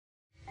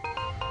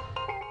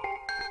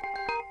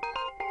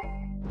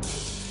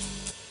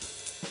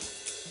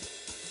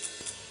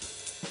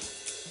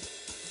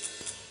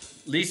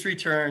Lease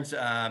returns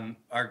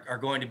are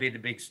going to be the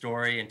big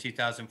story in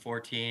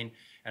 2014,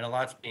 and a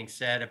lot's being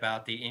said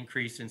about the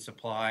increase in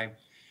supply.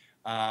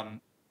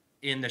 Um,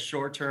 in the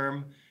short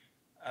term,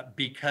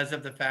 because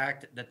of the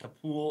fact that the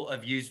pool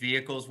of used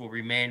vehicles will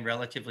remain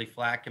relatively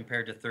flat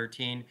compared to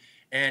 13,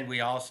 and we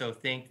also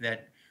think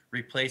that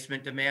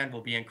replacement demand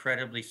will be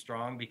incredibly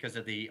strong because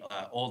of the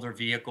older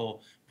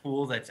vehicle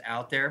pool that's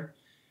out there.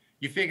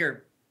 You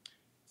figure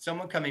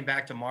someone coming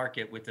back to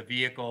market with a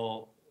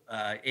vehicle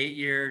 8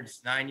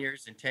 years, 9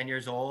 years, and 10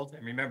 years old,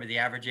 and remember the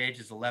average age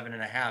is 11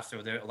 and a half, so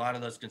a lot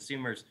of those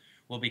consumers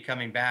will be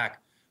coming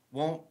back,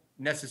 won't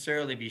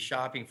necessarily be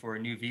shopping for a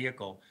new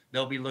vehicle.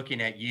 They'll be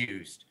looking at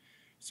used.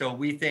 So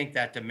we think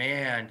that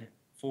demand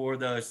for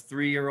those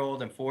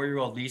 3-year-old and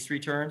 4-year-old lease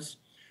returns,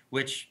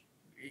 which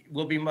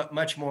will be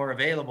much more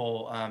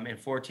available in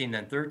 14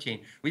 than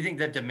 13, we think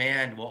that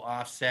demand will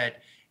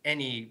offset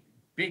any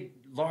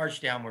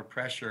large downward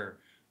pressure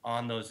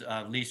on those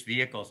leased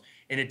vehicles.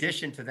 In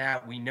addition to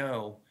that, we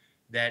know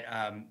that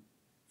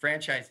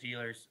franchise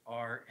dealers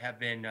have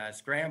been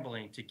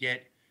scrambling to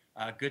get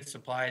a good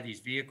supply of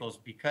these vehicles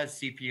because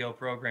CPO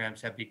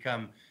programs have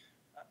become,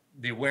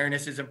 the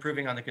awareness is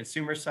improving on the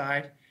consumer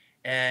side,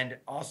 and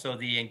also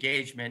the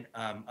engagement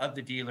of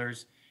the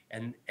dealers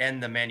and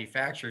the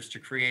manufacturers to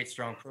create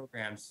strong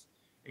programs.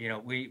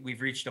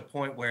 We've reached a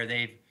point where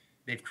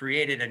they've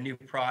created a new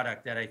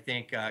product that I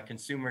think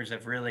consumers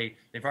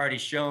they've already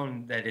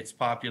shown that it's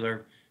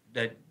popular.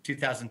 That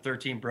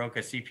 2013 broke a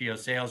CPO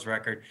sales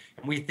record,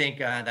 and we think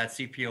that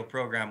CPO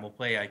program will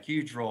play a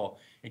huge role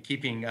in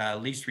keeping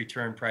lease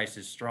return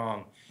prices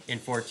strong in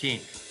 14.